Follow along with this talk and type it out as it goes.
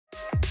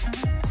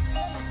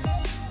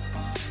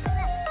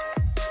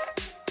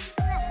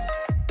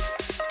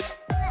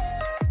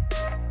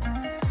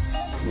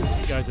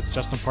guys, it's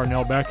Justin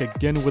Parnell back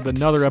again with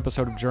another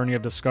episode of Journey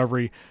of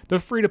Discovery, the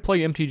free-to-play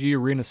MTG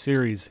Arena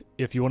series.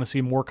 If you want to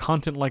see more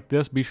content like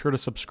this, be sure to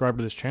subscribe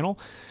to this channel.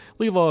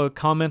 Leave a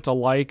comment, a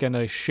like, and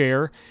a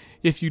share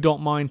if you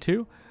don't mind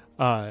too.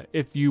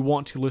 If you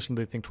want to listen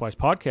to the Thinktwice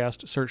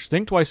podcast, search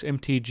Thinktwice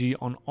MTG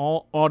on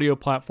all audio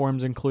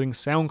platforms, including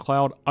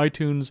SoundCloud,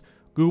 iTunes,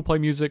 Google Play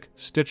Music,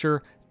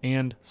 Stitcher,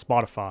 and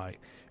Spotify.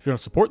 If you want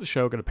to support the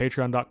show, go to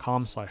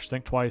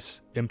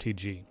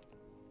patreon.com/ThinktwiceMTG.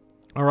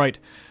 All right,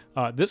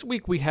 this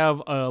week we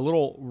have a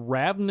little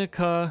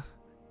Ravnica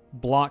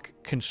block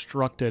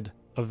constructed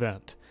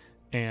event,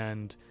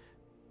 and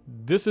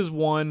this is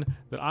one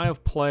that I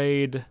have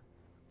played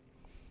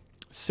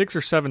 6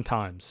 or 7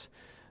 times,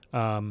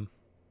 and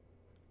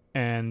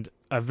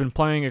I've been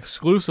playing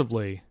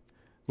exclusively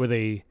with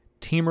a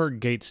Temur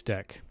Gates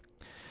deck.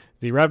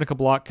 The Ravnica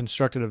block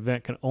constructed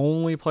event can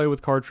only play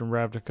with cards from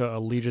Ravnica,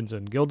 Allegiance,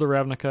 and Guild of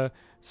Ravnica,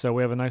 so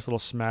we have a nice little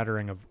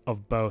smattering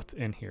of both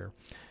in here.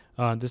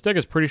 This deck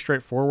is pretty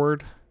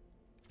straightforward.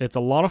 It's a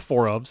lot of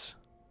 4-ofs.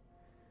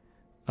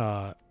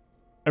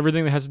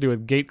 Everything that has to do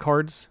with gate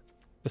cards,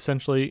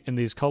 essentially, in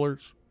these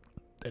colors,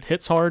 it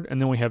hits hard. And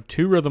then we have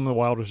 2 Rhythm of the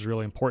Wild, which is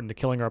really important to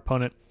killing our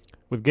opponent,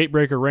 with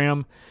Gatebreaker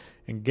Ram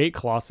and Gate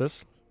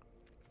Colossus,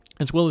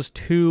 as well as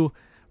 2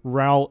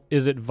 Ral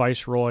Izzet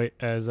Viceroy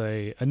as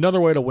another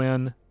way to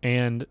win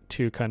and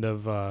to kind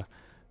of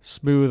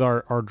smooth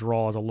our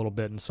draws a little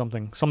bit and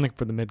something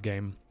for the mid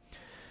game.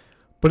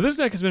 But this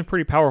deck has been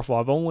pretty powerful.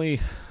 I've only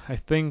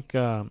failed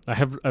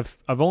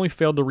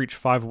to reach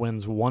 5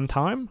 wins 1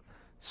 time.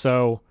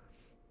 So,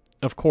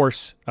 of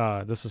course,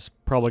 this is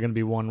probably going to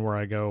be one where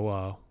I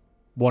go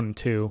 1 and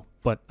 2,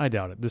 but I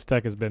doubt it. This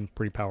deck has been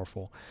pretty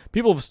powerful.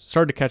 People have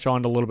started to catch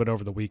on to a little bit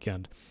over the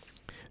weekend.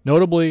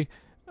 Notably,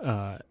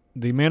 the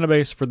mana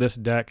base for this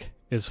deck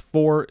is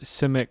 4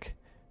 Simic,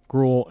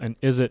 Gruul, and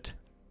Izzet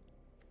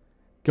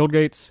Guild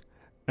Gates.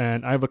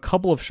 And I have a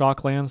couple of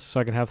shock lands, so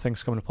I can have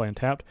things come into play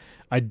untapped.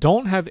 I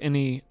don't have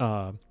any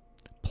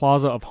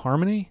Plaza of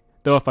Harmony,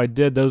 though if I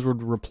did, those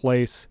would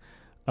replace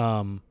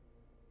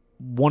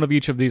one of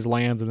each of these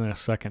lands and then a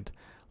second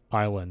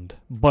island.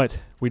 But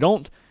we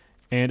don't,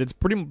 and it's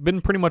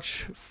been pretty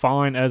much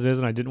fine as is,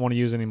 and I didn't want to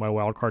use any of my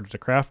wild cards to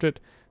craft it,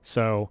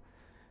 so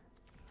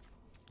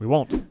we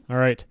won't. All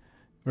right,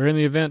 we're in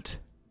the event.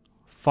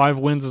 5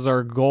 wins is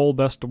our goal,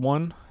 best of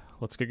 1.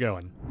 Let's get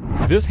going.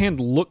 This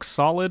hand looks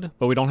solid,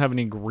 but we don't have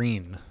any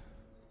green,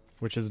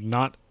 which is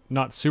not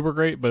super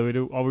great, but we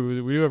do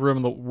have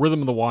Rhythm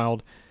of the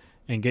Wild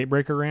and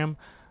Gatebreaker Ram.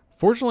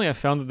 Fortunately, I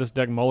found that this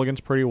deck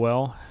mulligans pretty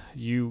well.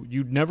 You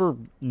never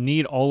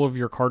need all of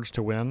your cards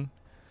to win.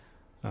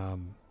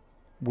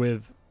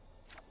 With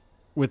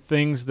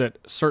things that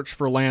search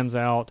for lands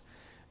out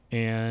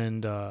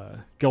and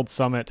Guild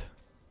Summit.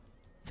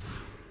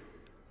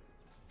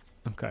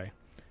 Okay,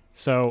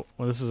 so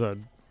this is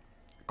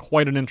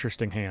quite an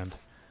interesting hand.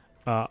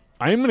 I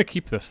am going to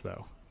keep this,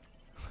 though.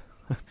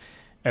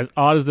 As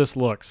odd as this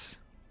looks,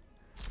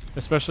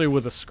 especially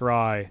with a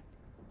Scry,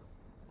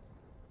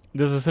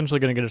 this is essentially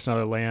going to get us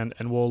another land,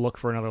 and we'll look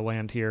for another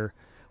land here.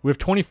 We have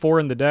 24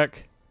 in the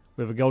deck.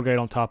 We have a Guild Gate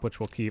on top, which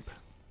we'll keep.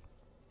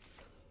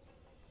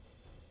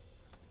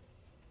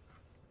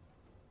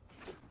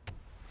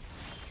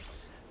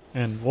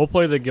 And we'll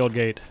play the Guild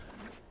Gate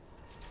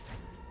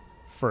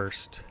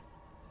first.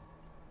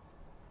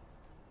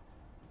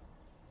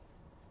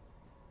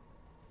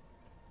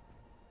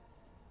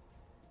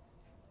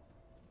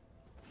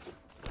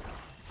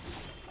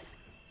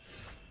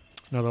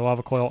 Another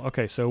Lava Coil.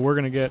 Okay, so we're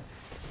going to get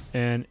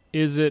an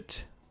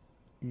Izzet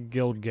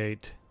Guild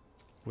Gate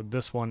with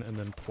this one and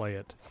then play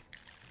it.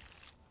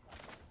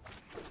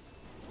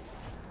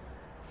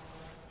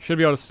 Should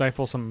be able to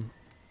stifle some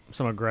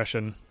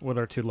aggression with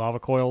our 2 Lava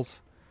Coils.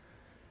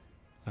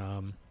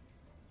 Then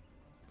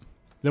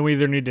we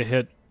either need to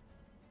hit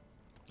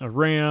a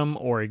Ram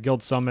or a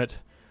Guild Summit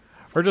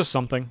or just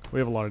something. We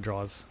have a lot of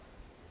draws.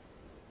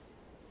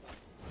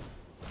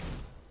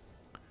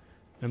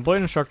 And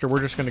Blade Instructor, we're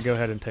just going to go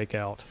ahead and take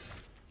out.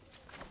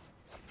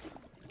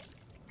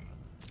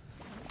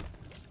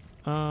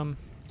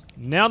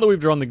 Now that we've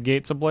drawn the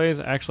Gates Ablaze,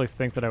 I actually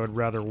think that I would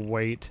rather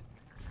wait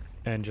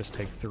and just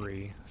take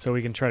 3, so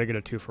we can try to get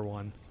a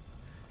 2-for-1.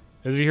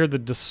 As you hear the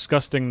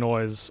disgusting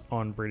noise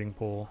on Breeding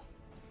Pool.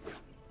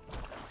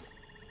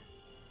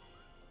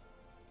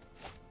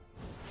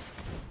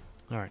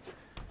 Alright.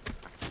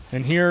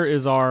 And here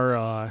is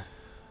our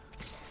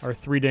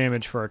 3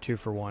 damage for our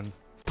 2-for-1,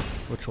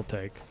 which we'll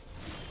take.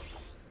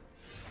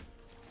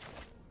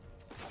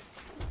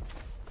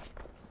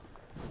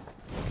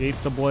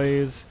 Gates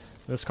Ablaze.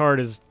 This card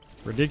is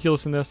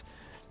ridiculous in this.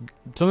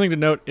 Something to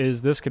note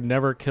is this could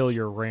never kill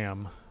your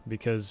Ram,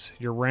 because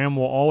your Ram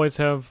will always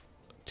have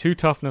 2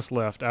 toughness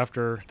left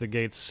after the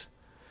gates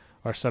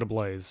are set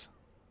ablaze.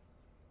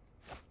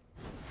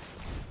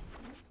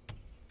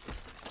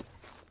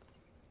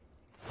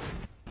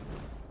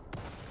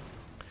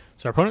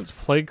 So our opponent's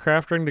played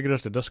Craft Ring to get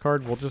us to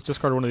discard. We'll just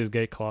discard one of these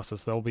Gate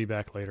Colossus. They'll be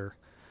back later.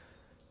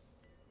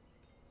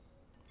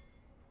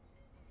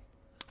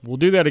 We'll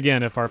do that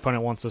again if our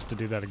opponent wants us to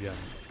do that again.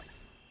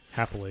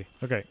 Happily.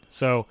 Okay,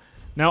 so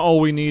now all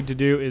we need to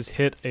do is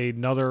hit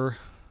another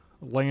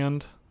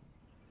land.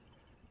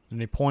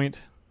 Any point.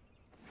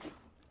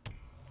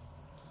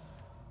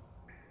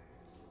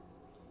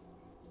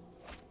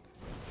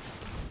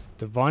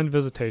 Divine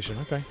Visitation.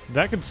 Okay,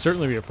 that could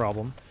certainly be a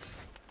problem.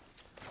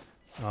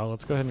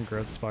 Let's go ahead and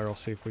Growth Spiral,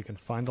 see if we can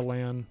find a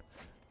land.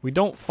 We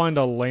don't find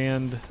a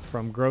land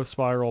from Growth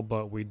Spiral,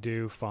 but we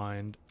do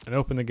find and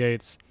open the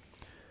gates.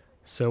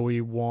 So we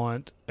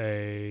want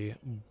a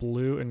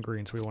blue and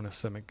green, so we want a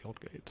Simic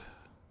Guildgate.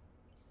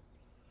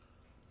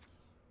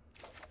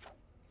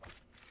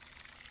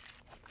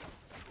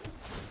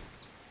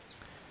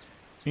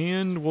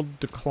 And we'll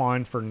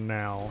decline for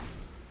now.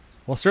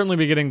 We'll certainly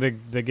be getting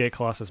the Gate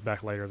Colossus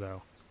back later,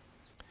 though.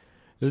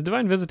 This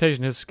Divine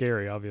Visitation is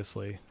scary,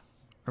 obviously.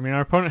 I mean,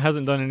 our opponent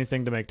hasn't done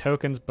anything to make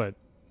tokens, but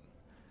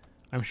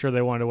I'm sure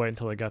they wanted to wait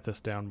until they got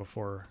this down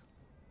before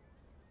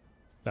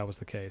that was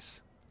the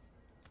case.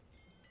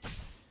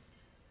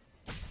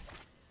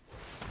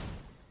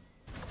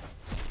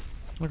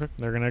 Okay,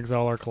 they're going to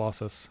exile our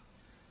Colossus.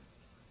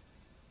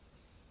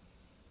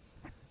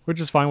 Which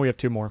is fine, we have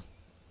 2 more.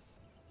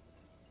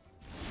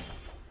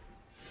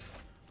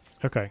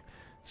 Okay,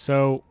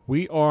 so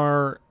we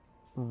are,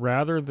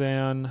 rather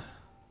than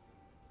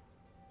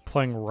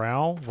playing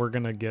Rao, we're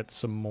going to get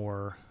some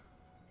more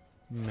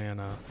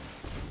mana.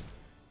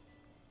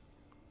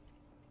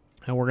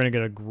 And we're going to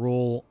get a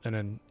Gruul and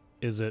an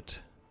Izzet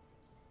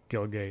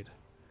Guildgate.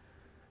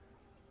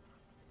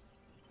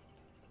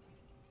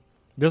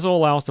 This will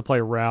allow us to play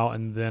Rao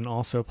and then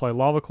also play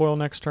Lava Coil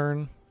next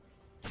turn.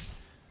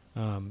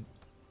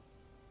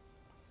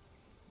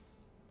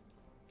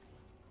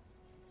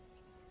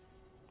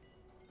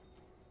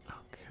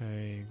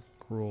 Okay,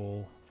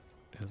 Gruul,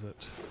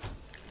 Izzet.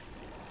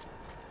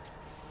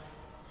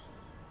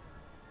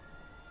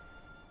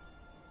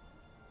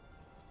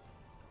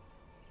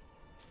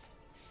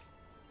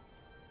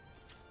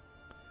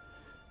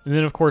 And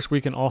then, of course, we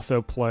can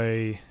also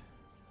play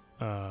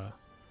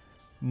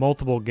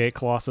multiple Gate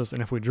Colossus.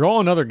 And if we draw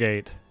another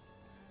gate,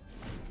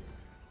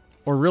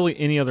 or really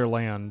any other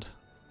land,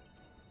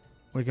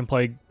 we can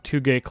play 2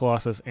 Gate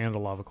Colossus and a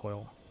Lava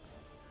Coil.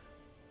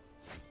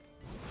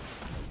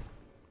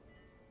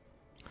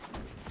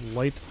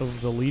 Light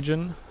of the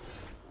Legion.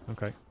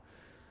 Okay.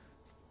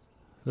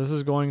 This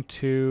is going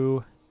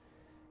to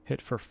hit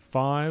for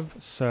 5,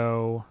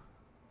 so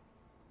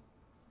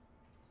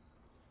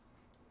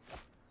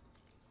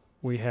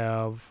we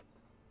have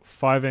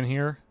 5 in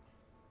here,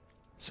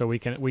 so we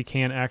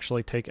can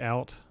actually take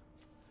out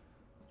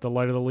the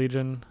Light of the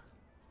Legion.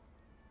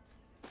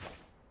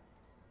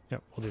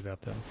 Yep, we'll do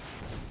that then.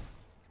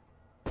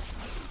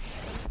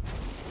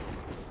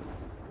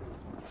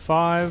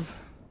 5.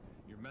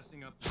 You're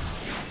messing up.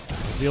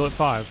 Deal at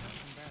 5.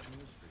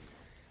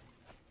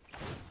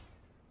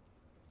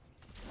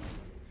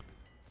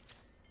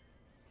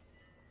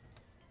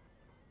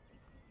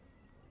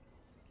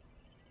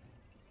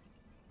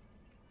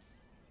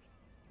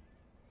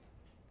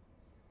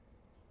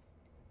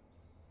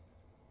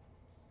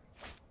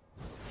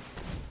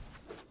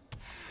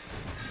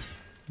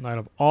 Knight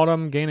of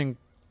Autumn gaining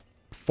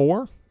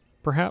 4,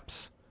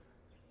 perhaps?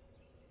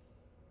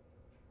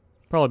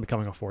 Probably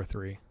becoming a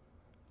 4-3.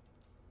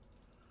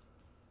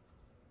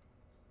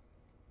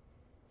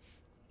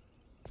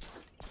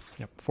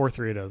 Yep,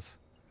 4-3 it is.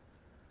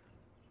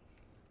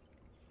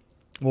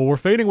 Well, we're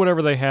fading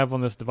whatever they have on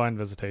this Divine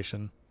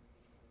Visitation.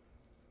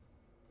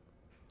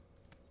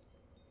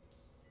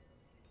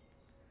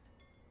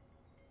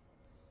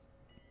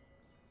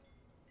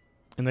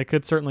 And they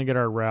could certainly get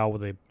our Rao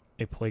with a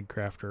Plague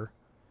Crafter.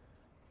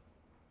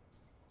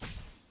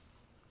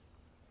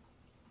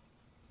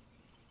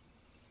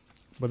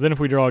 But then if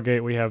we draw a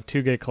gate, we have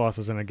 2 Gate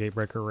Colossus and a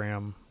Gatebreaker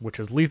Ram, which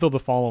is lethal the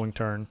following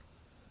turn.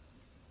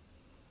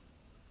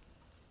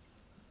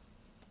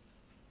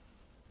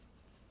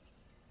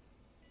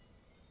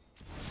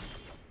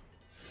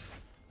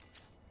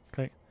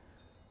 Okay.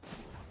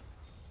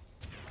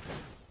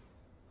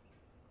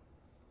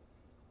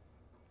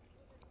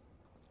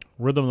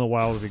 Rhythm of the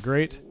Wild would be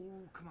great.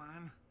 Oh, come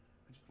on.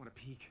 I just want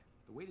to peek.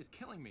 The weight is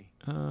killing me.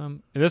 At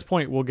this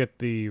point, we'll get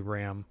the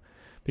Ram.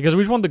 Because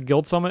we just want the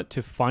Guild Summit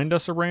to find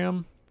us a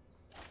Ram.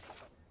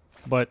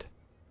 But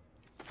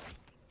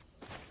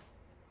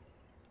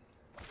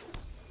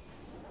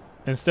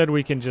instead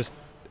we can just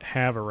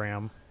have a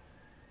Ram.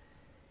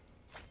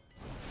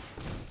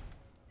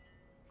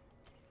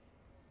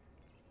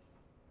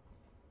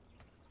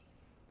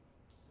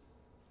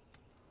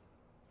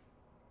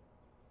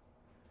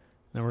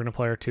 Then we're going to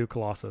play our 2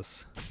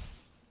 Colossus.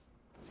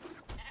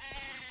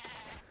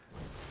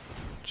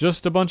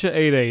 Just a bunch of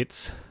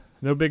 8/8s.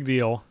 No big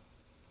deal.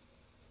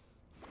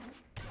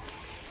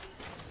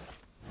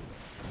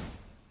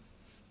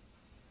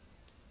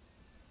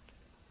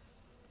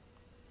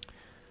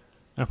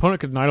 An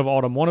opponent could Knight of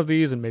Autumn one of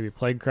these and maybe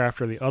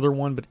Plaguecrafter the other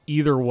one, but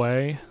either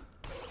way,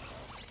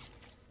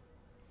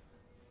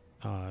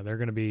 they're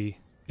going to be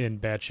in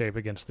bad shape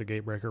against the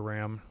Gatebreaker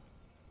Ram.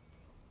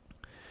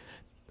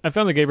 I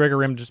found the Gatebreaker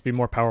Ram just to be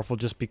more powerful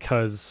just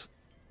because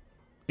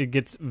it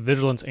gets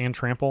Vigilance and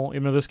Trample.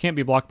 Even though this can't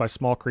be blocked by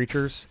small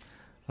creatures,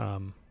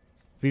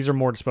 these are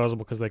more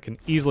disposable because they can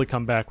easily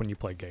come back when you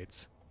play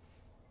Gates.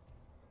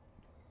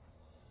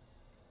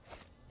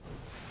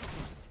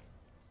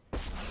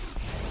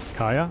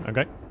 Kaya,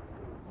 okay.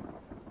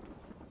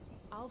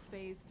 I'll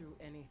phase through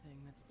anything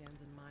that stands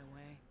in my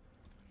way.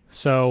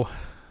 So,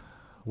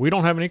 we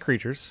don't have any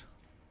creatures.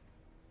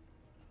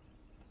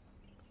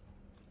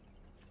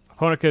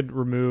 Opponent could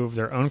remove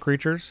their own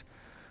creatures,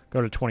 go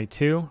to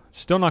 22.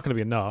 Still not going to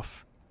be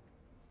enough.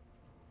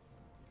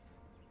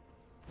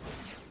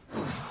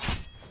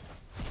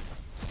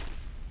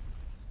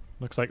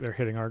 Looks like they're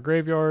hitting our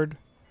graveyard.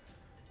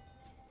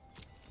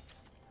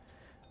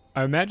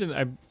 I imagine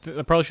I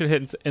probably should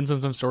hit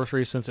Instants and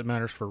Sorcery since it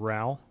matters for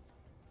Rao.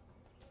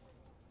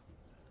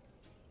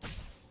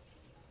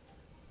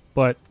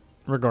 But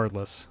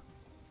regardless.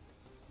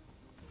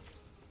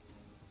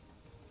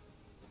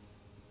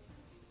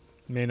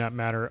 May not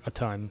matter a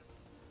ton.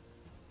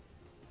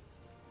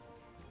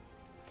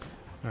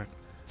 Alright.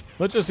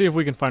 Let's just see if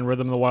we can find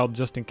Rhythm of the Wild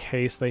just in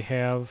case they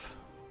have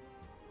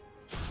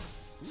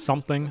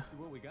something.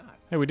 What we got?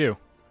 Hey, we do.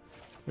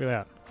 Look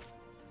at that.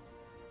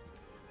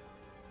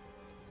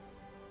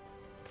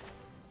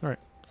 Alright.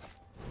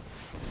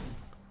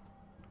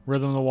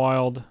 Rhythm of the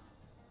Wild.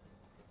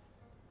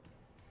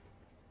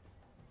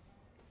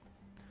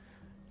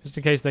 Just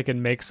in case they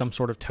can make some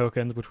sort of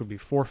tokens, which would be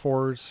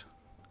 4/4s.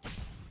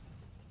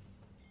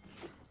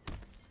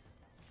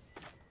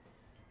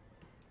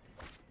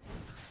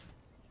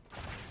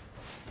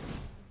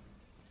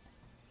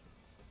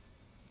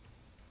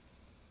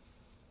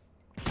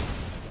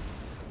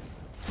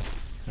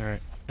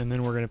 Alright, and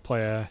then we're going to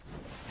play a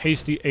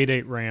hasty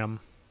 8/8 Ram.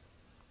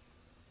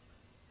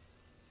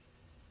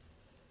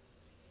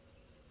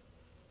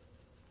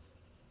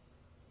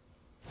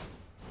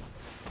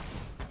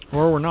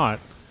 Or we're not.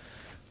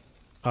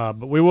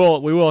 But we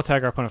will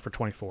attack our opponent for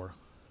 24.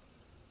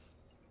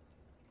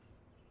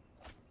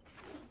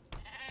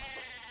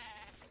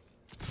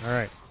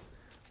 Alright.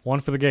 One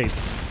for the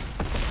gates.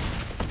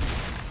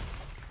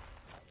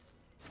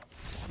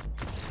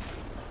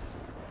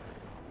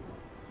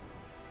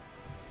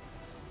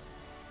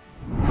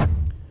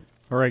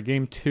 Alright,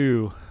 game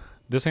 2.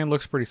 This hand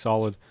looks pretty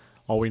solid.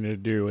 All we need to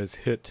do is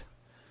hit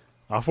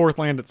a 4th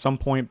land at some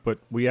point, but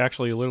we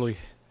actually literally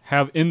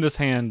have in this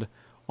hand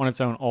on its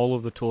own all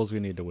of the tools we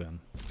need to win.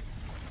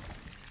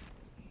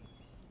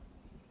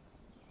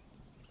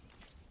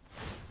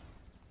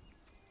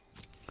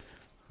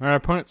 Our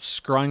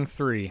opponent's Scrying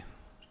 3.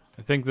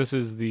 I think this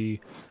is the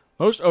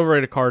most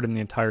overrated card in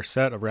the entire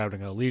set of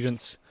Ravnica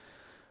Allegiance.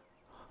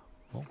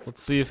 Well,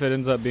 let's see if it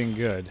ends up being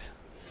good.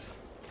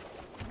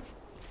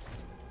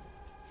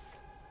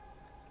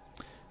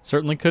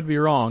 Certainly could be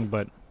wrong,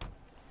 but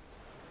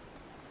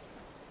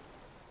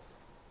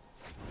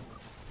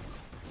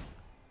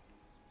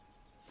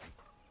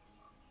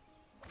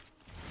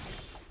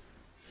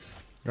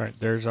alright,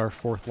 there's our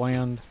 4th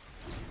land.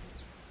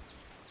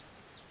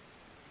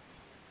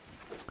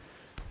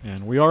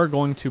 And we are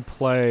going to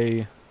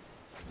play...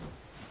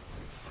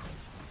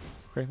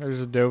 Okay,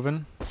 there's a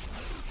Dovin.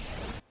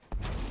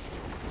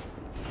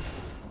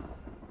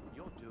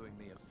 You're doing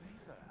me a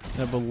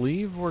favor. I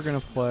believe we're going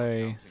to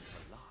play...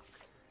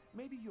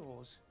 Maybe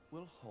yours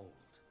will hold.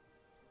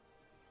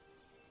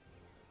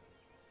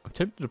 I'm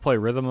tempted to play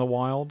Rhythm of the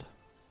Wild.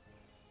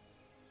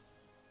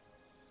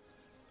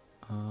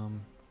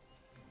 And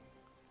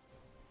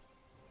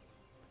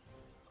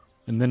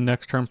then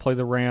next turn play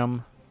the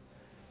Ram.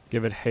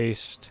 Give it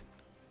haste.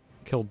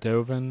 Kill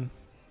Dovin.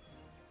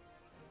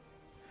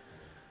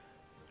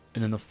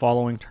 And then the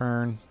following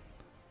turn,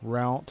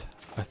 route.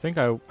 I think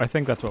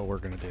that's what we're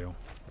gonna do.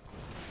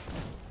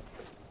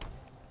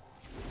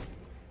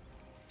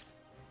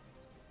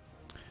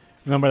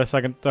 And then by the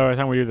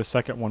time we do the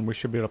second one, we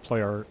should be able to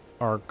play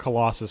our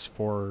Colossus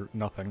for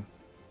nothing.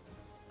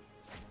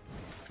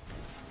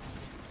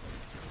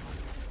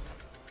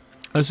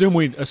 Assume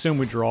we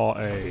draw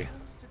a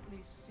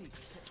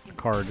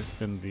card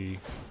in the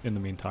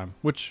meantime,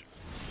 which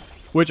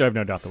I have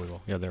no doubt that we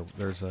will. Yeah,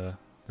 there's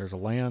a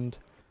land,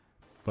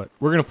 but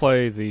we're gonna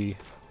play the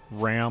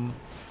Ram.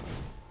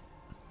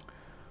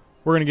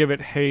 We're gonna give it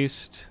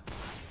haste,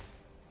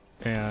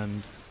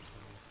 and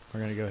we're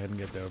gonna go ahead and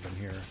get Dovin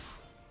here.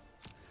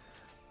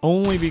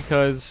 Only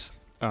because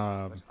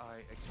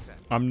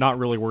I'm not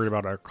really worried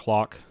about our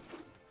clock.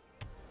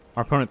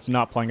 Our opponent's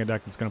not playing a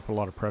deck that's going to put a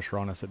lot of pressure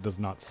on us. It does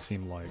not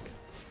seem like.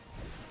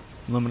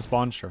 Luminous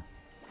Bond, sure.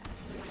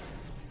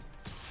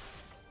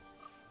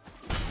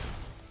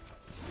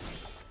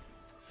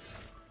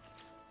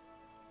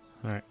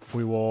 Alright,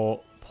 we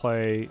will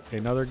play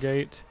another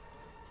gate.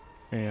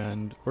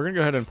 And we're going to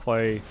go ahead and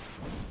play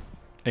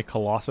a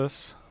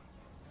Colossus.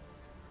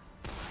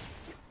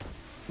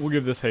 We'll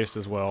give this haste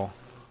as well.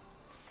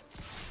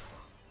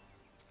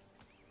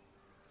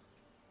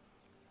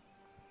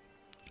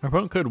 Our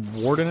opponent could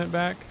Warden it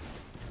back.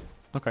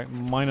 Okay,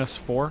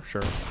 -4,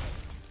 sure.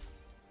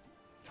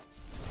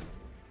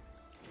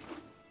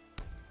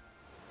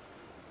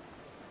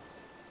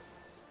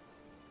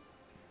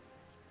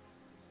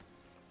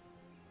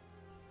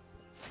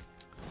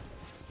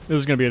 This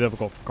is going to be a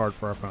difficult card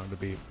for our opponent to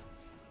beat.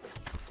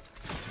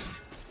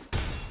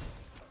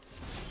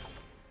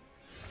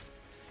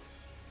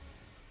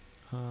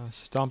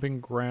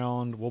 Stomping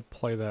Ground, we'll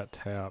play that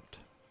tapped.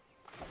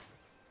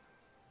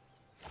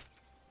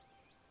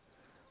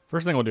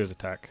 First thing we'll do is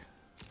attack.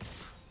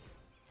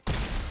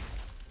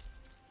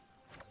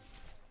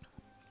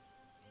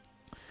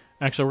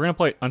 Actually, we're going to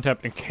play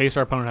untapped in case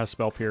our opponent has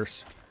Spell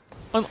Pierce.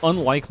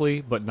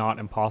 Unlikely, but not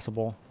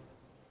impossible.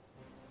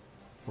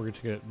 We're going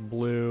to get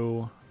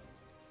blue.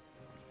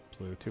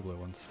 Blue, 2 blue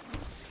ones.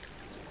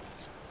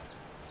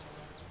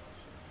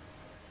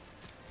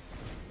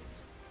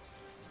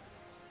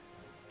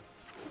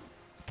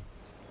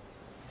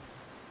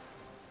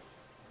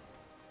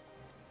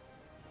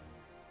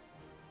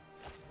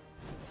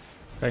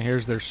 Okay,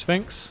 here's their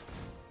Sphinx.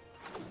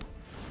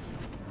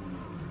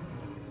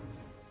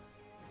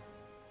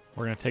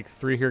 We're going to take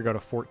 3 here, go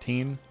to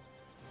 14.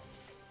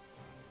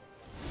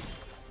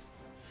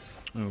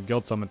 Oh,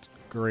 Guild Summit,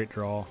 great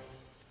draw.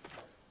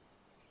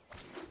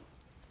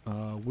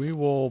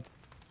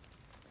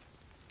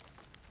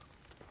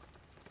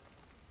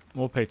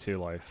 We'll pay 2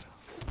 life.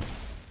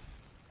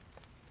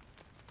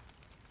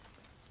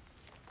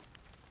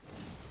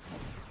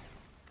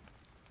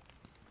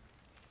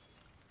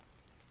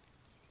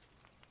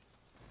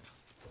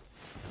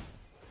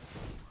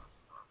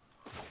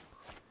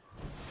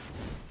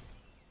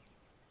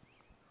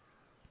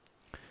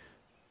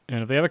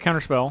 And if they have a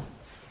counterspell,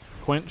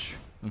 Quench.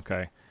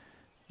 Okay.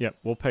 Yep,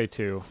 we'll pay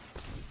 2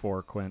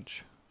 for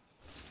Quench.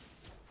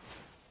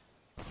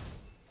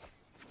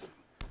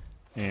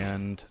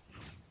 And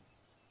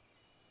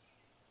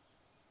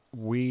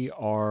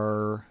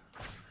we're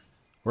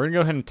going to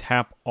go ahead and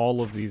tap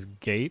all of these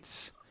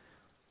gates.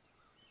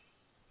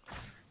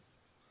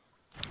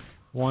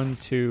 1,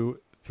 2,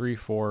 3,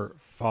 4,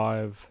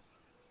 5,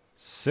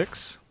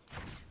 6.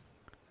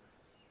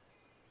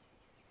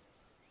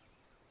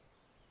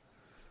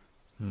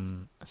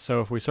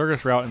 So if we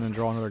Circus Route and then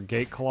draw another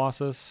Gate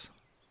Colossus...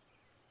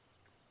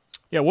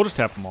 Yeah, we'll just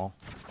tap them all.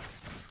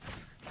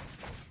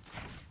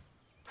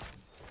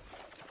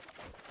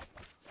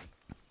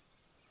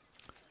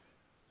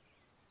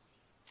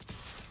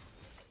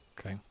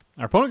 Okay.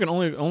 Our opponent can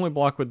only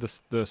block with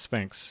the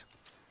Sphinx.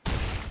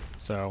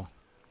 So...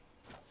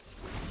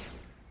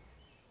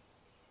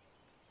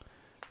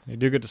 They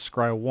do get to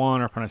scry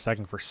 1, our opponent's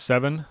attacking for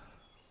 7.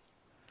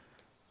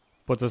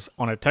 Puts us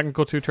on a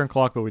technical 2-turn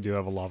clock, but we do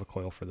have a Lava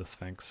Coil for the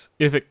Sphinx.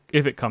 If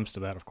it comes to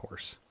that, of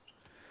course.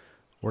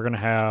 We're going to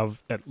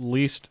have at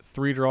least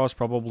 3 draws,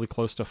 probably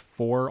close to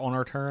 4 on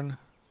our turn.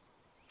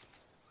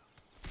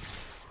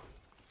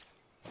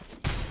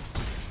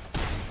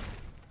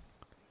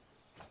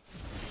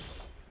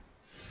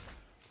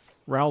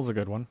 Rowl's a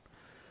good one.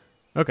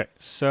 Okay,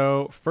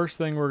 so first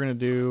thing we're going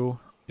to do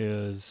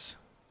is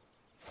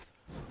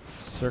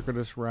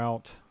Circuitous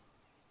Route.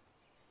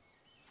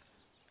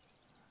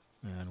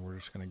 And we're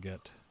just going to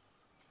get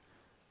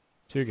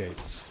 2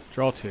 gates.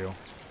 Draw 2.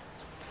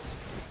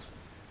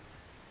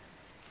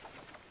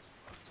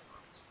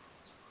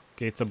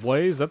 Gates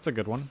Ablaze, that's a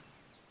good one.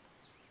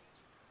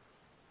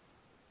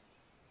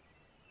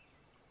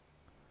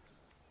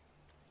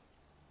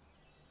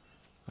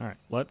 Alright,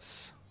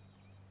 let's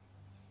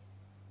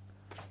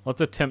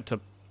attempt to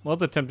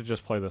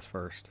just play this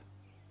first.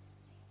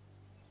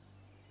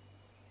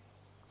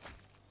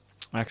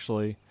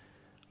 Actually,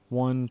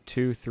 1,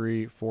 2,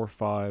 3, 4,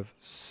 5,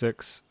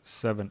 6,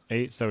 7,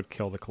 8. So that would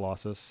kill the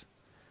Colossus.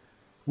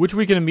 Which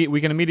we can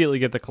immediately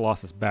get the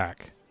Colossus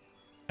back.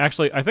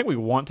 Actually, I think we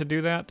want to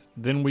do that.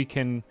 Then we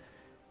can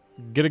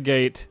get a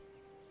gate,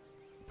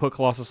 put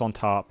Colossus on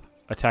top,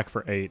 attack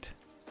for 8.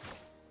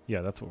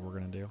 Yeah, that's what we're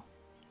going to do.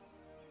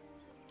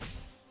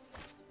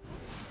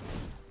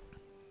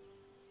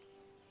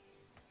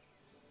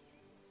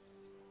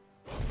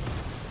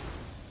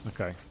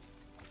 Okay.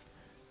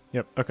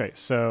 Yep, okay,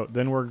 so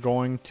then we're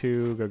going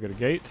to go get a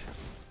gate.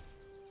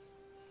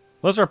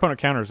 Unless our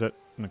opponent counters it.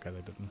 Okay, they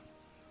didn't.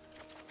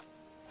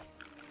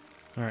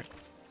 Alright.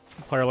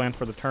 Player land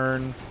for the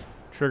turn.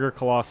 Trigger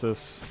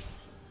Colossus.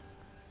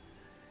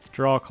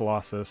 Draw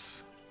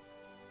Colossus.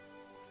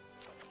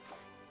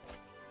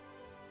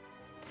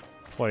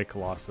 Play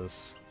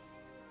Colossus.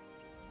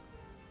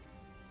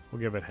 We'll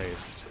give it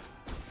haste.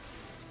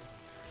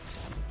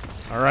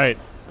 Alright,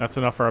 that's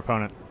enough for our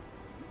opponent.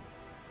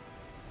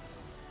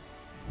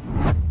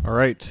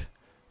 Alright,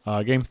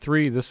 game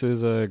 3, this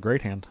is a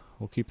great hand.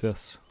 We'll keep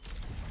this.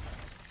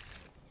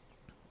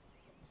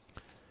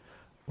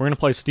 We're going to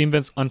play Steam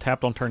Vents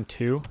untapped on turn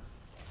 2,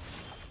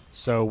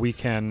 so we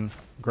can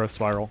Growth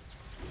Spiral.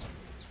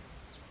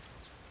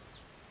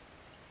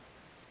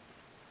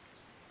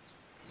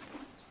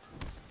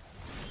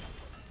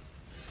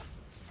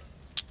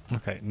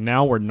 Okay,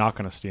 now we're not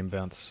going to Steam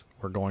Vents.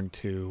 We're going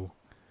to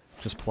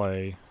just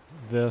play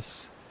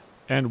this,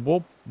 and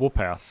we'll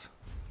pass.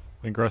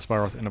 We can Growth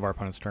Spiral at the end of our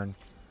opponent's turn.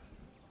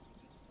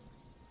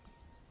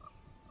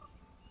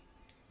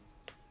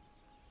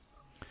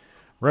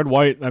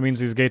 Red-white, that means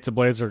these Gates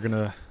Ablaze are going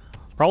to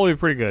probably be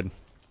pretty good.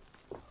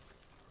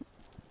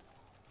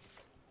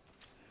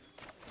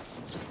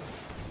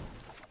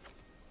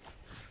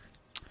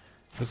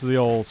 This is the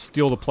old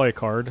steal the play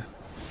card.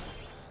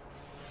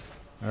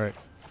 Alright.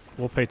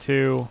 We'll pay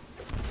 2.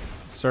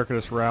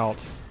 Circuitous route.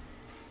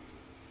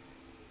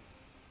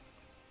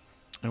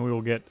 And we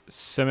will get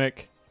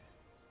Simic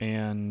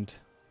and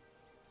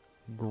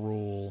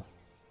Gruul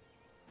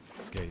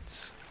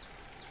gates.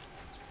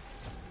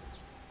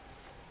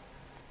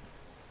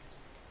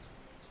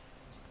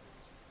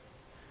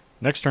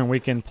 Next turn we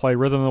can play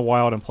Rhythm of the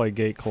Wild and play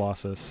Gate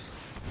Colossus.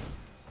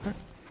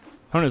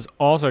 Opponent is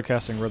also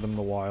casting Rhythm of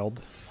the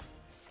Wild.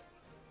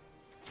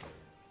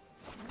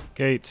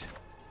 Gate.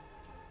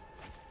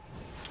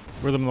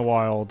 Rhythm of the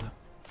Wild.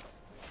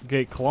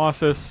 Gate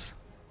Colossus.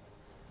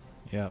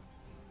 Yep.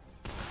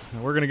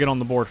 Now we're going to get on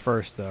the board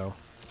first, though.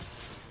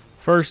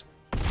 First,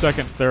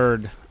 second,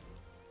 third.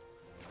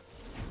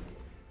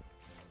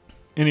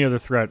 Any other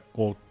threat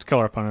will kill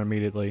our opponent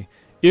immediately.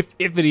 If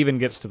it even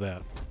gets to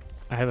that.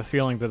 I have a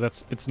feeling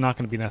that it's not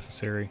going to be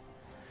necessary.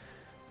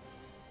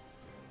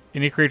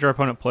 Any creature our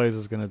opponent plays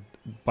is going to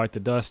bite the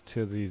dust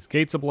to these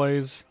gates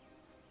ablaze.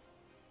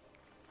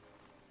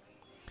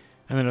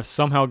 And then if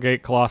somehow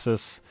Gate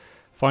Colossus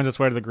finds its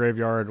way to the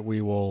graveyard, we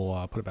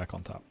will put it back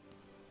on top.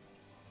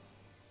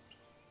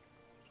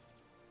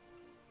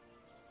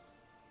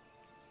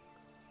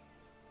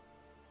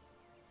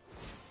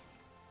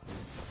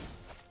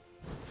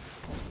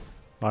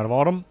 Light of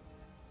Autumn.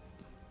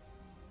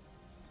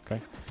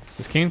 Okay.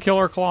 This can kill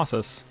our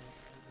Colossus.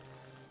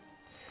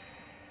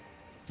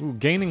 Ooh,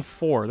 gaining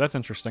 4. That's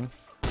interesting.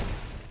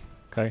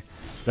 Okay.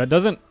 That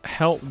doesn't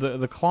help.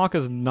 The clock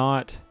is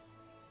not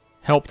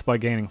helped by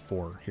gaining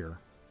 4 here.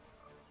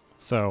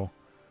 So,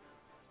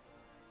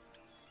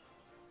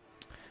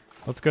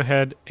 let's go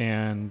ahead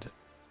and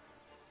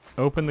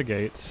open the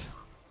gates.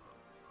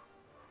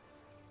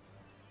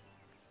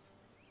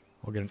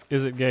 We'll get an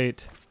Is It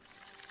gate.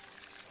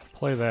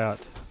 Play that.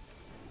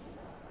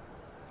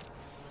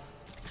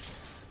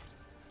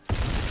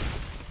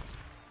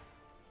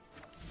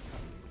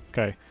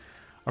 Okay.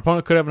 Our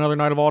opponent could have another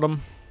Night of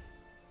Autumn,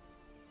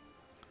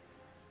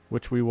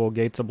 which we will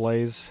Gates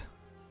Ablaze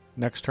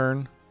next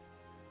turn.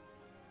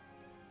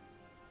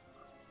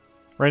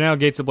 Right now,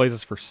 Gates Ablaze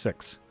is for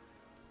 6.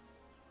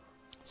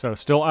 So,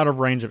 still out of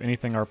range of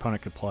anything our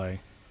opponent could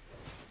play.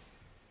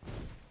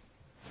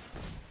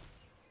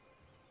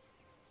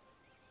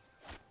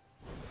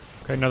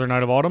 Okay, another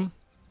Night of Autumn.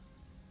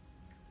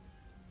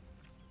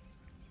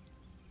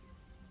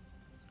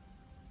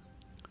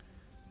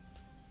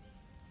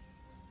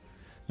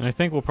 And I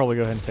think we'll probably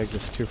go ahead and take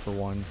this 2 for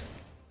 1.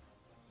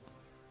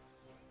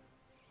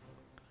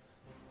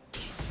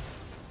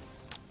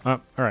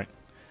 Alright.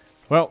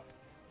 Well,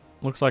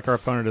 looks like our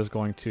opponent is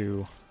going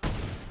to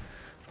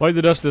bite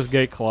the dust of this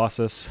Gate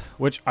Colossus,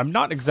 which I'm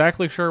not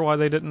exactly sure why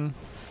they didn't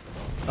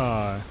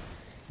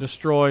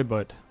destroy,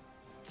 but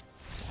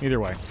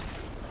either way.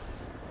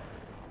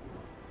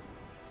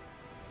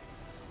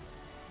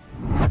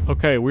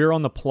 Okay, we're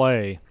on the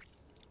play.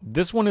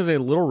 This one is a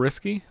little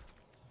risky.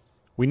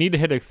 We need to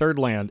hit a third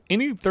land.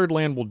 Any third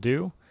land will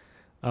do.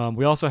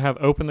 We also have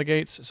Open the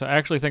Gates, so I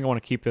actually think I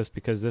want to keep this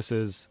because this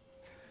is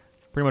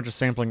pretty much just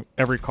sampling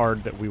every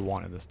card that we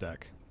want in this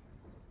deck.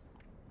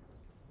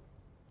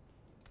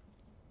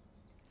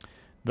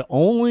 The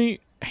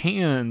only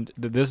hand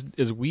that this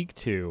is weak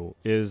to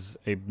is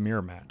a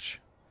mirror match.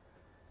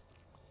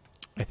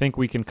 I think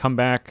we can come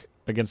back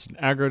against an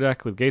aggro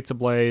deck with Gates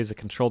Ablaze, a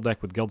control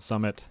deck with Guild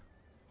Summit.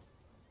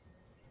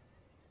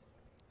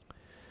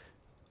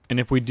 And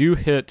if we do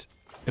hit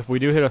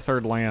a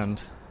third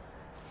land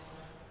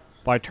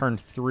by turn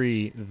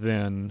 3,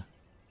 then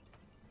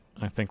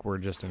I think we're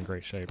just in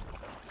great shape.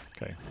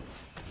 Okay.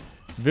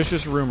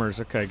 Vicious Rumors.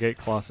 Okay, Gate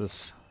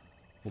Colossus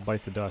will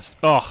bite the dust.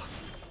 Ugh!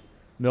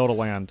 Mill to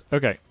land.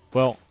 Okay,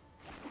 well.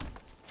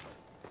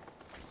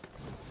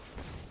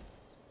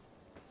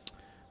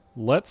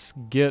 Let's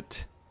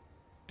get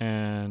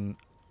an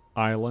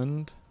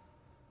island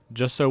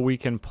just so we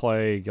can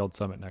play Guild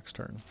Summit next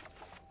turn.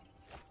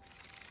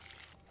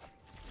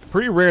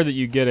 Pretty rare that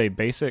you get a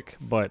basic,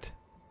 but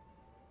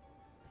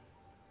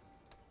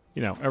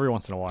you know, every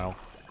once in a while.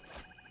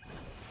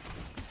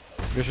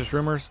 Vicious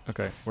Rumors?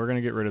 Okay, we're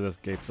gonna get rid of this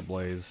Gates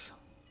Ablaze.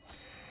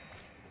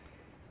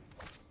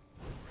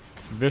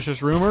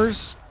 Vicious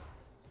Rumors?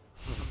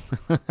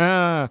 We'll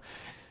get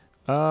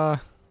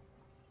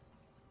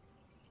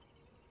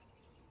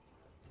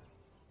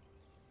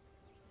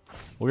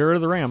rid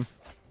of the Ram.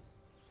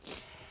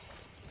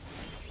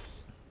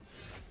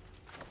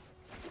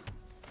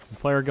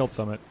 Play our Guild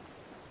Summit.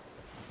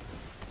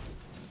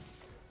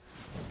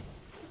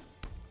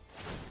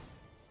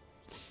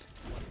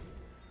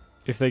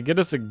 If they get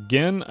us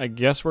again, I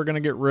guess we're going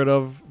to get rid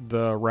of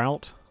the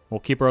route.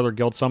 We'll keep our other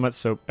Guild Summits,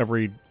 so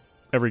every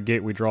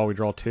gate we draw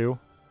 2.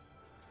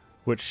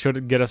 Which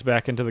should get us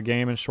back into the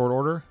game in short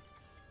order.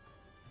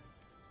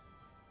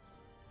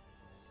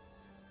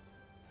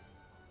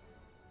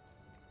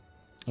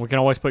 We can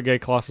always put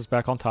Gate Colossus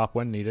back on top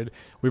when needed.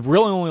 We've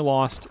really only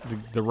lost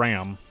the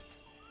Ram.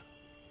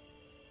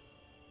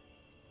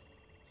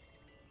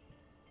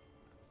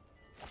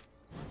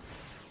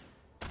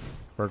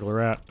 Burglar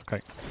Rat. Okay.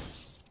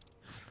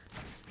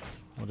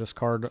 We'll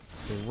discard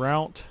the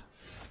route.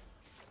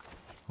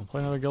 We'll play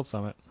another Guild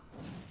Summit.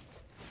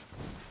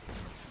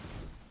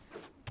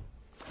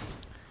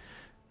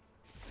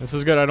 This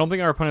is good. I don't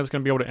think our opponent's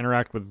going to be able to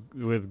interact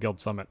with Guild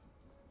Summit.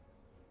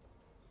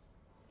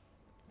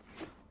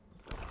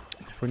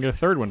 If we can get a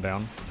third one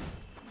down.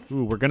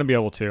 Ooh, we're going to be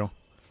able to.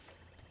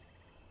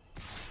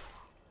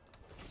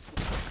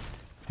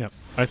 Yep.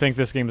 I think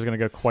this game is going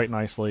to go quite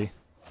nicely.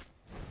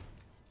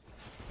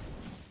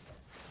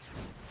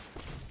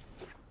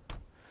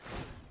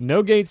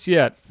 No gates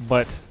yet,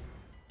 but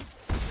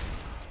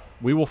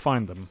we will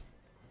find them.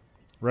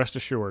 Rest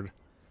assured.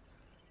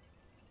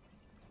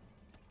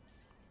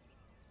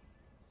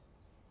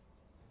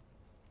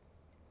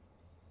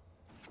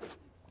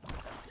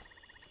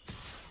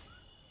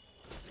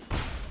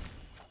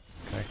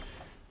 Okay.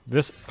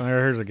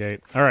 Here's a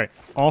gate. Alright,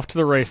 off to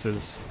the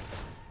races.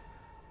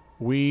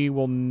 We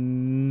will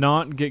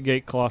not get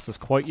Gate Colossus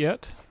quite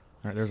yet.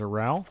 Alright, there's a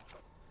row.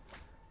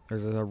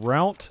 There's a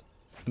route,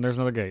 and there's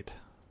another gate.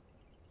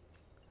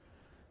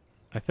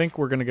 I think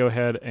we're going to go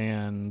ahead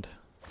and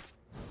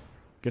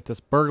get this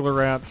Burglar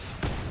Rats.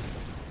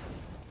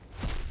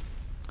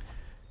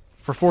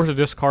 For 4 to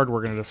discard,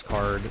 we're going to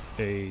discard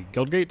a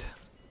Guild Gate.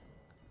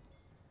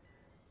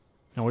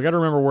 Now we got to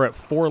remember we're at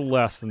 4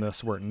 less than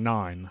this. We're at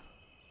 9.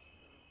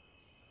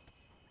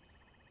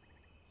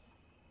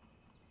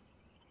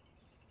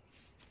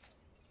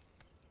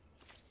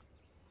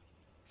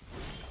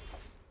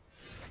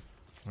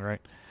 All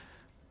right.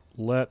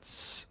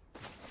 Let's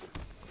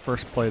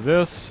first play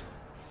this.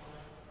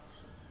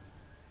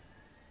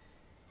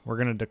 We're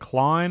going to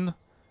decline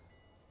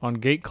on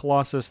Gate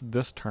Colossus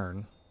this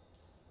turn.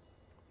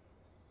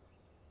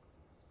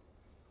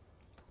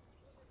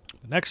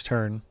 The next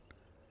turn,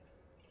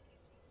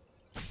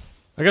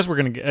 I guess we're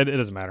going to get... It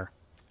doesn't matter.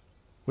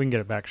 We can get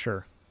it back,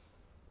 sure.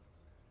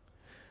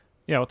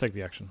 Yeah, we'll take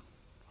the action.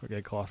 Put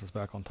Gate Colossus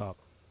back on top.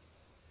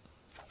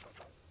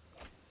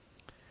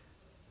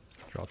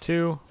 Draw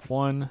 2.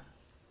 1,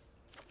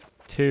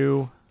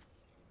 2.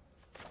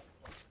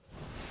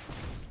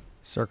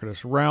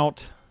 Circuitous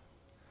Route.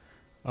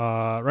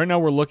 Right now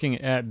we're looking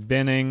at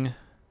binning,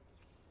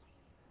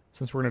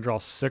 since we're going to draw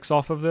 6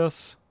 off of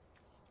this.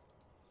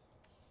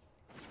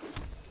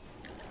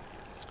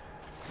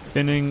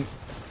 Binning,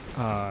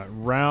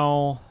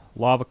 Row,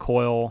 Lava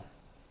Coil.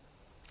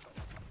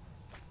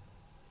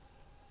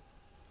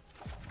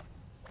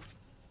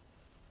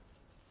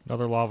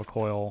 Another Lava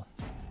Coil.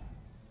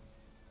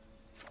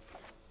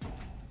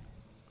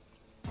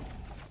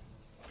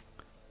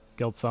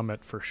 Guild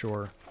Summit for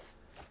sure.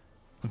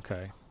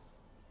 Okay.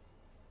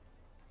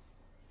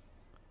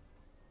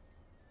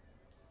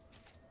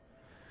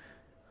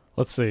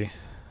 Let's see.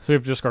 So we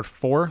have to discard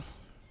 4.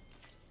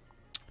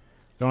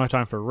 Don't have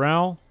time for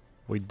Row.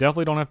 We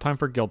definitely don't have time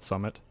for Guild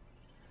Summit.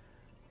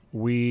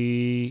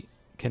 We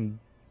can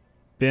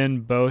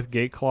bin both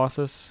Gate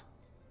Colossus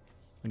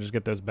and just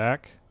get those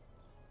back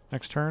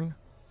next turn.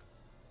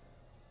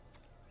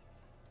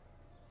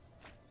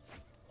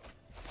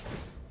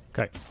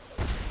 Okay.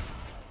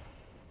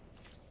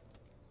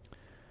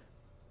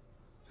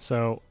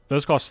 So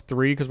those cost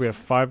 3 because we have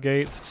 5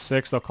 gates.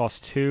 6, they'll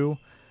cost 2.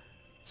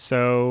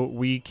 So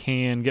we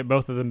can get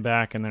both of them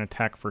back and then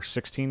attack for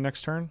 16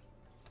 next turn,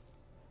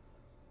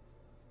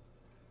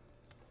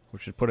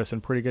 which should put us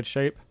in pretty good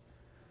shape.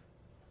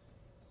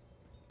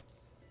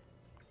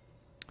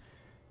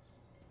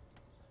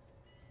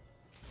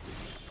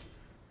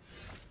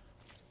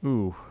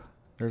 Ooh,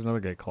 there's another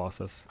Gate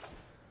Colossus.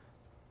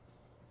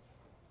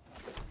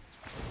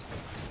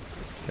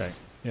 Okay,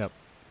 yep.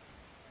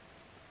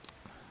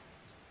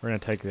 We're going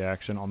to take the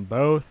action on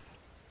both.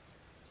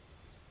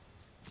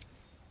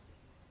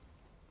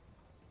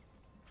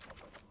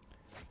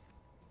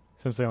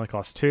 Since they only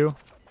cost 2.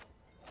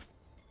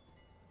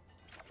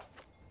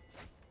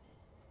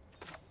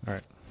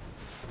 Alright.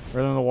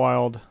 Rather than the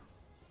Wild.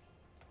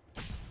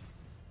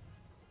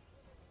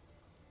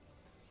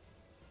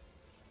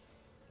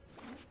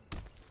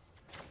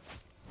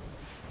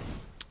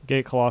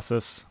 Gate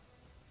Colossus.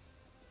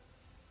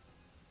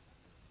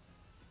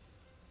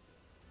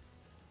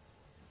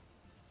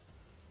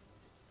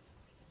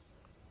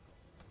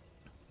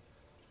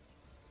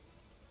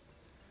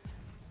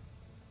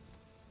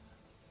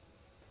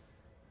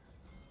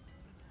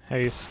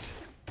 Haste.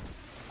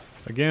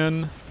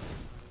 Again.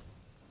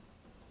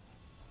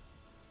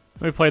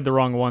 We played the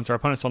wrong one, so our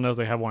opponent still knows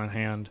they have one in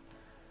hand.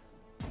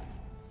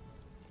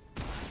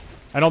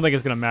 I don't think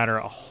it's going to matter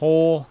a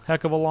whole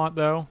heck of a lot,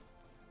 though.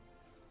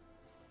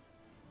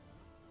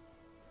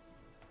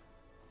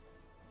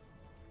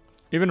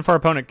 Even if our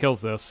opponent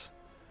kills this,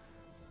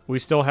 we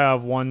still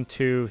have 1,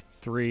 2,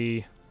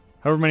 3,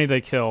 however many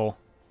they kill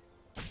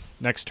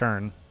next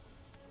turn.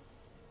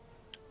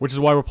 Which is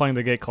why we're playing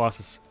the Gate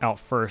Colossus out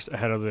first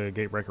ahead of the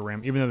Gatebreaker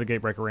Ram. Even though the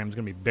Gatebreaker Ram is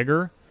going to be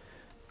bigger,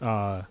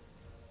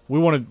 we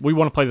want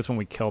to play this when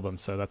we kill them,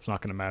 so that's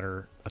not going to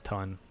matter a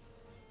ton.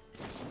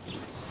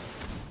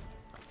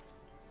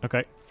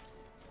 Okay.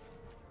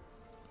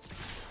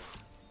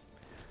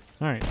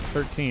 All right,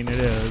 13 it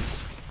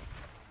is.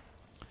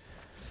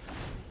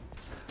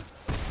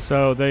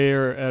 So they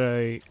are at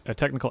a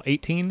technical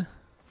 18,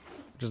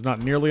 which is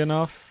not nearly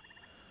enough.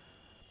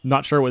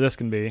 Not sure what this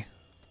can be.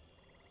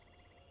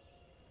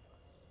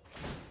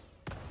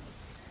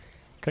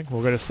 Okay,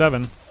 we'll go to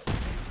 7.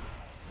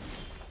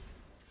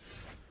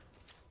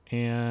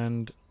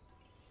 And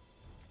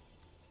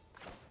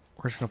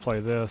we're just going to play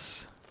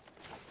this.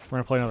 We're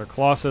going to play another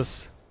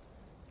Colossus.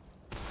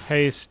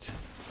 Haste.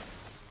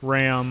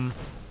 Ram.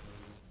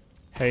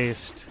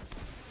 Haste.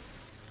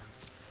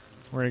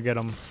 We're going to get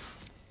them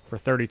for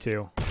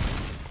 32.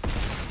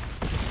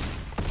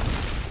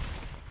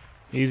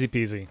 Easy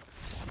peasy.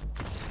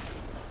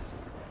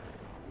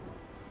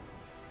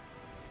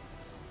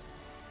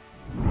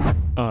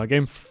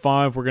 Game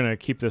 5, we're going to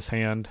keep this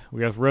hand.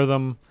 We have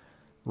Rhythm,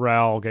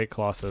 Ral, Gate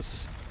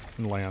Colossus,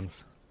 and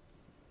lands.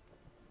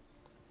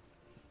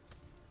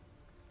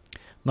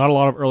 Not a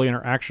lot of early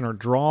interaction or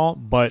draw,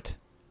 but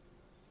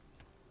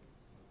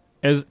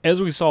as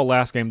we saw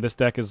last game, this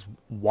deck is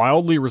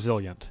wildly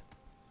resilient.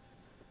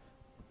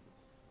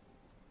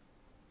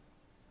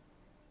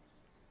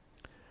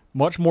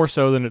 Much more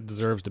so than it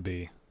deserves to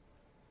be.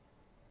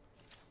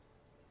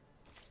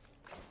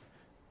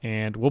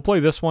 And we'll play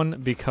this one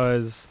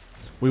because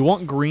we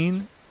want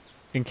green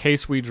in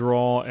case we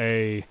draw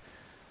a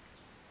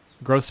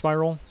Growth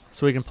Spiral,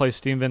 so we can play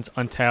Steam Vents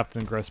untapped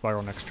and Growth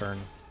Spiral next turn.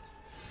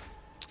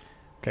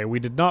 Okay, we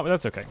did not, but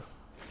that's okay.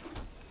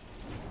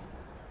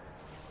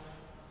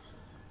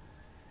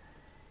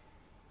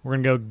 We're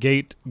going to go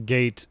Gate,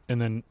 Gate,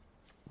 and then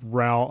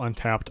Ral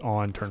untapped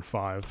on turn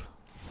 5.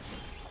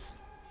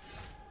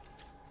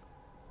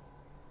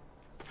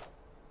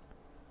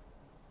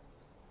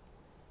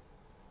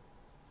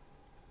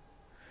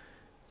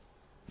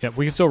 Yep,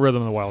 we can still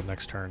Rhythm in the Wild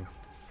next turn.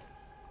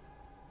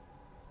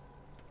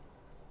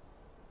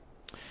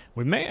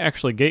 We may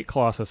actually Gate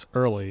Colossus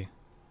early,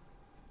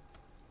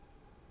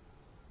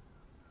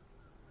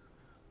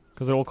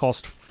 because it will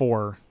cost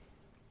 4.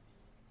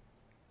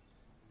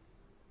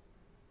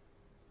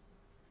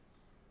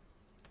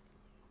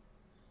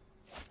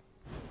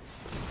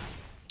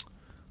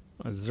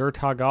 A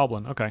Zerta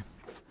Goblin. Okay.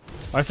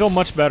 I feel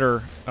much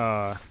better.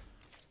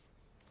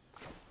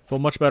 Feel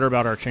much better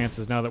about our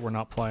chances now that we're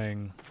not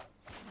playing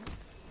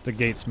the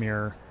Gates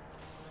Mirror.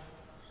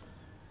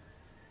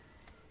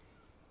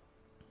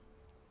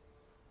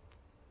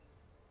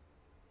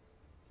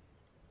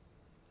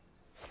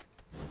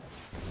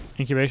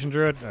 Incubation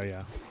Druid? Oh,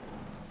 yeah.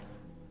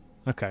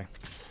 Okay.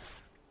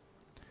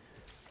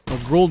 The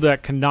Gruul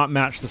deck cannot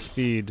match the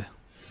speed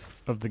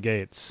of the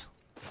Gates.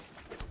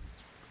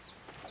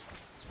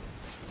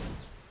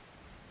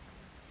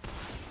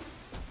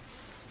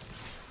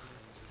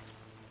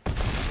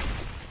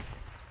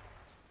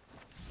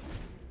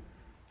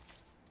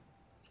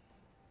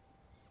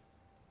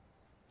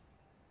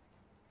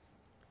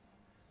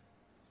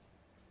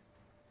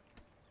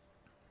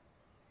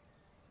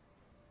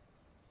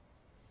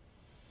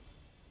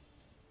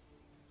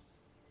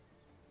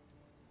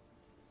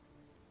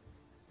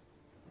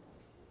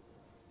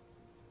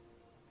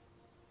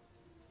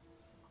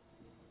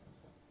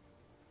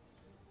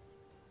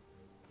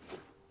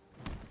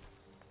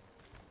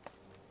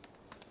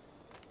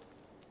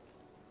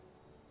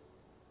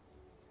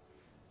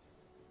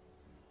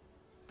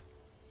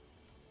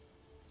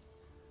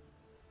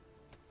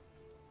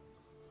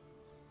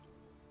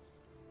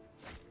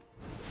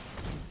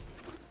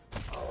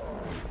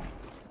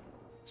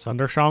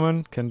 Sunder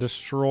Shaman can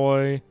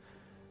destroy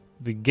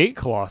the Gate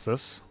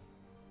Colossus.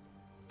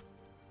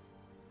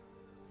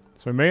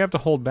 So we may have to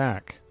hold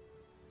back.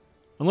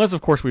 Unless,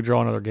 of course, we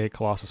draw another Gate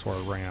Colossus or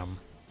a Ram.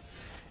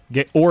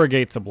 Or a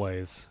Gates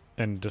Ablaze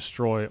and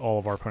destroy all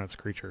of our opponent's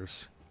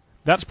creatures.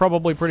 That's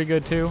probably pretty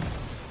good, too.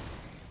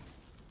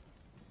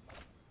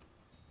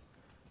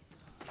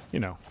 You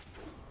know.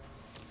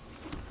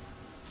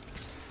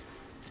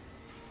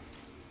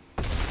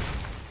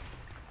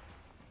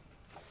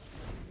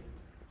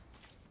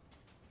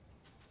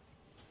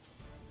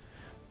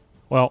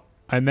 Well,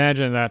 I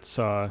imagine that's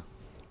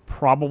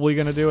probably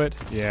going to do it.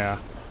 Yeah.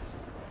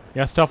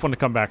 Yeah, it's a tough one to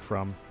come back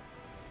from.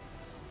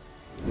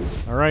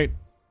 Alright.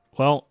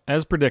 Well,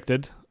 as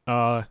predicted,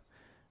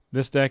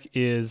 this deck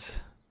is,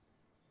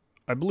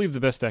 I believe,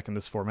 the best deck in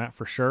this format,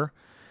 for sure.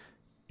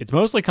 It's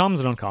mostly commons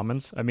and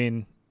uncommons. I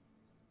mean,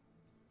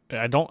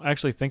 I don't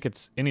actually think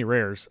it's any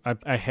rares.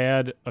 I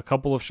had a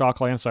couple of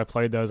Shocklands, so I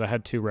played those. I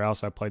had 2 Rouse,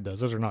 so I played those.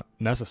 Those are not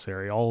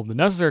necessary. All of the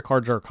necessary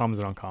cards are commons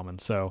and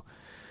uncommons, so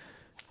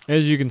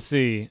as you can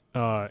see,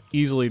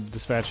 easily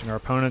dispatching our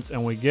opponents,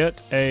 and we get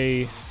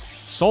a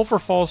Sulphur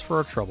Falls for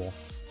our trouble.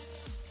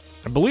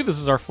 I believe this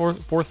is our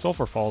fourth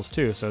Sulphur Falls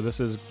too, so this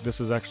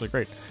is actually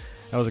great.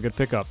 That was a good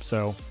pickup.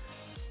 So,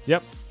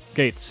 yep,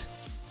 Gates,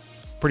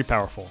 pretty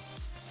powerful.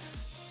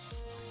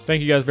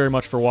 Thank you guys very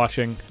much for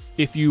watching.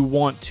 If you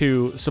want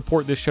to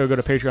support this show, go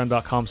to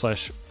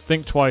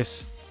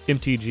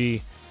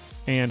patreon.com/ThinktwiceMTG,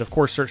 and of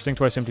course, search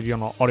Thinktwice MTG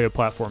on all audio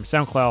platforms: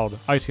 SoundCloud,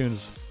 iTunes,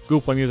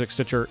 Google Play Music,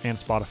 Stitcher, and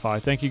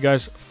Spotify. Thank you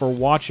guys for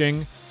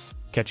watching.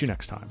 Catch you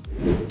next time.